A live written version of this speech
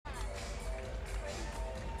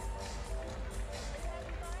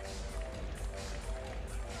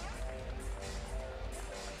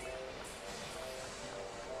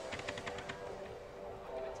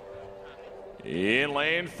In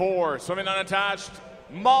lane 4, swimming unattached,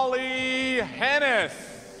 Molly Hannes.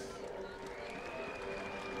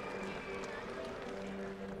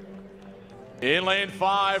 In lane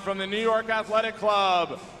 5 from the New York Athletic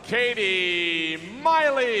Club, Katie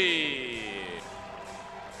Miley.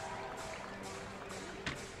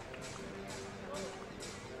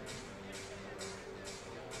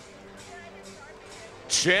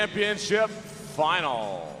 Championship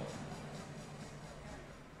final.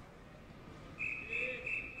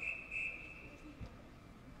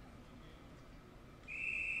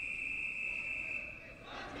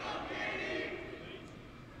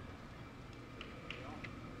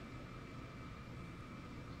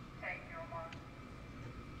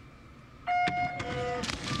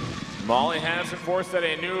 Molly Hannes, of course, set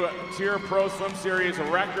a new TYR Pro Swim Series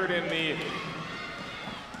record in the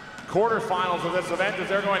quarterfinals of this event as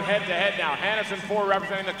they're going head-to-head now. Hannes in 4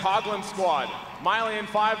 representing the Coghlan squad. Miley in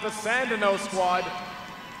 5, the Sandino squad.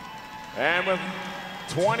 And with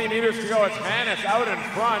 20 meters to go, it's Hannes out in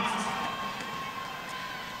front.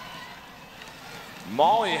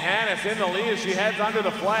 Molly Hannes in the lead as she heads under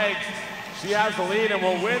the flags. She has the lead and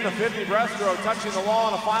will win the 50 breaststroke, touching the wall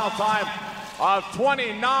in a final time of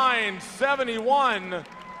 29.71.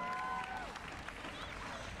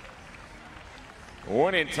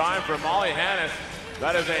 Winning time for Molly Hannes.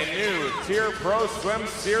 That is a new TYR Pro Swim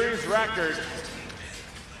Series record.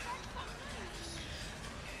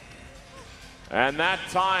 And that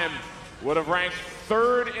time would have ranked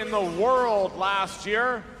 3rd in the world last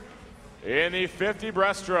year in the 50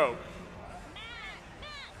 breaststroke.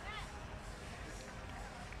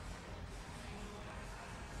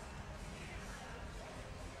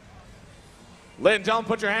 Ladies and gentlemen,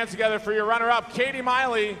 put your hands together for your runner-up, Katie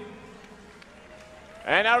Miley.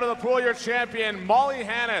 And out of the pool, your champion, Molly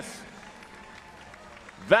Hannes.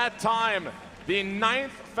 That time, the 9th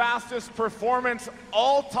fastest performance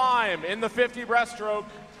all time in the 50 breaststroke,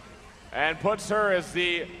 and puts her as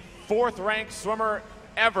the 4th ranked swimmer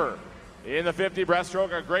ever in the 50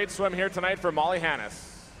 breaststroke. A great swim here tonight for Molly Hannes.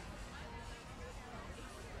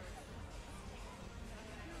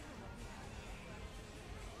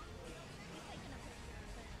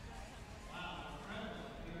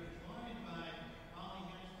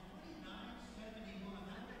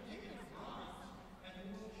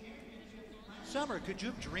 Summer, could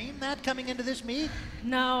you have dreamed that coming into this meet?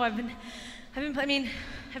 No, I've been playing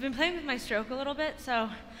with my stroke a little bit, so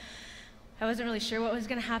I wasn't really sure what was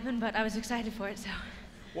going to happen, but I was excited for it. So,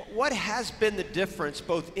 what has been the difference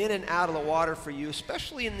both in and out of the water for you,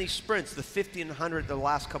 especially in these sprints, the 50 and 100 the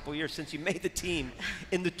last couple of years since you made the team,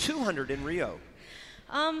 in the 200 in Rio?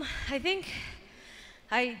 I think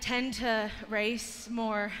I tend to race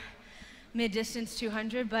more mid-distance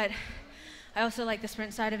 200, but I also like the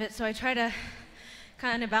sprint side of it, so I try to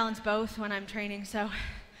kind of balance both when I'm training, so you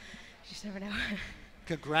just never know.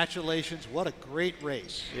 Congratulations, what a great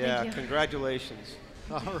race. Yeah, congratulations.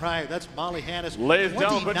 All right, that's Molly Hannes. Ladies and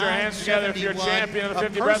gentlemen, put your hands together for your champion of the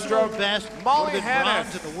 50 breaststroke, best, Molly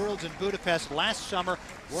Hannes. To the Worlds in Budapest last summer.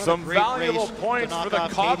 What Some a great valuable race points to for the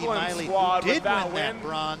knock off Katie Coghlan Miley, squad who did with that win win. that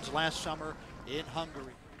bronze last summer in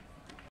Hungary.